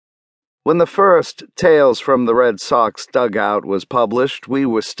When the first Tales from the Red Sox Dugout was published, we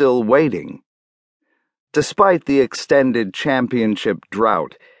were still waiting. Despite the extended championship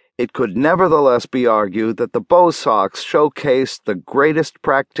drought, it could nevertheless be argued that the Bo Sox showcased the greatest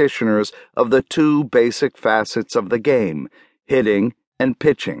practitioners of the two basic facets of the game, hitting and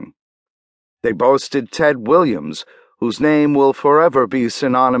pitching. They boasted Ted Williams, whose name will forever be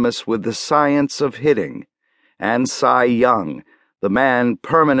synonymous with the science of hitting, and Cy Young, the man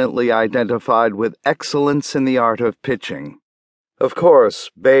permanently identified with excellence in the art of pitching. Of course,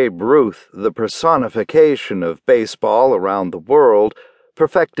 Babe Ruth, the personification of baseball around the world,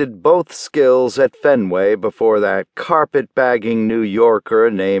 perfected both skills at Fenway before that carpetbagging New Yorker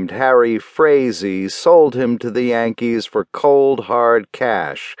named Harry Frazee sold him to the Yankees for cold, hard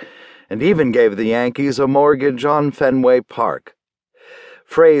cash, and even gave the Yankees a mortgage on Fenway Park.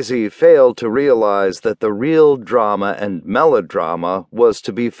 Frazee failed to realize that the real drama and melodrama was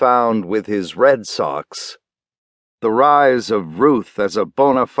to be found with his Red Sox. The rise of Ruth as a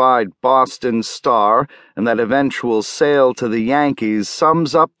bona fide Boston star and that eventual sale to the Yankees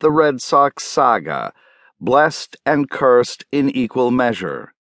sums up the Red Sox saga, blessed and cursed in equal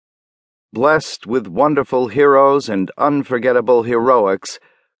measure. Blessed with wonderful heroes and unforgettable heroics,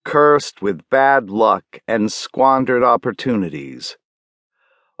 cursed with bad luck and squandered opportunities.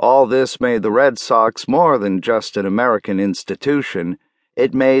 All this made the Red Sox more than just an American institution.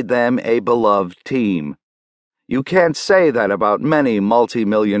 It made them a beloved team. You can't say that about many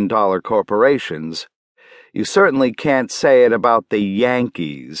multi-million-dollar corporations. You certainly can't say it about the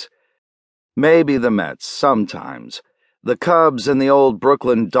Yankees. Maybe the Mets, sometimes. The Cubs and the old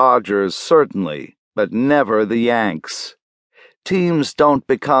Brooklyn Dodgers, certainly, but never the Yanks. Teams don't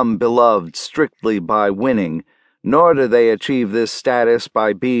become beloved strictly by winning, nor do they achieve this status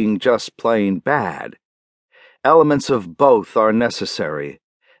by being just plain bad. Elements of both are necessary.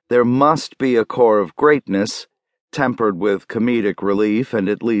 There must be a core of greatness, tempered with comedic relief and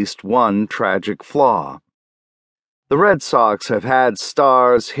at least one tragic flaw. The Red Sox have had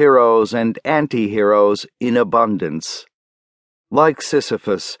stars, heroes, and anti-heroes in abundance. Like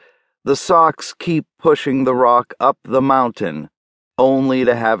Sisyphus, the Sox keep pushing the rock up the mountain, only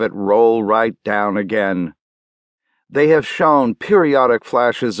to have it roll right down again. They have shown periodic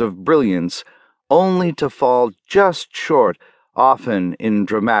flashes of brilliance, only to fall just short, often in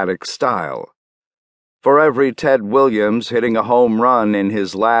dramatic style. For every Ted Williams hitting a home run in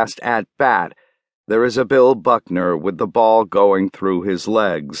his last at-bat, there is a Bill Buckner with the ball going through his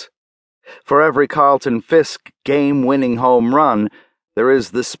legs. For every Carlton Fisk game-winning home run, there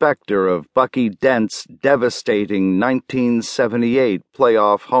is the specter of Bucky Dent's devastating 1978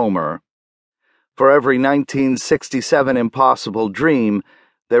 playoff homer. For every 1967 impossible dream,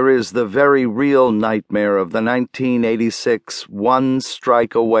 there is the very real nightmare of the 1986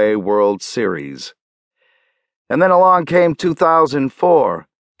 one-strike-away World Series. And then along came 2004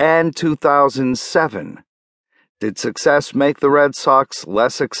 and 2007. Did success make the Red Sox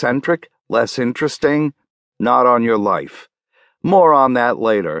less eccentric, less interesting? Not on your life. More on that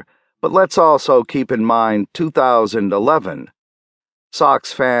later, but let's also keep in mind 2011.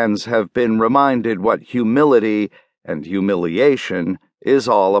 Sox fans have been reminded what humility and humiliation is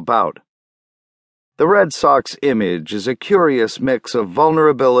all about. The Red Sox image is a curious mix of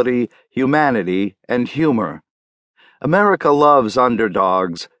vulnerability, humanity, and humor. America loves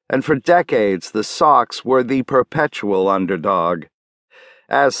underdogs, and for decades the Sox were the perpetual underdog.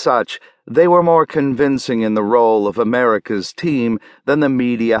 As such, they were more convincing in the role of America's team than the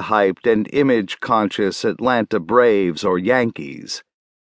media-hyped and image-conscious Atlanta Braves or Yankees.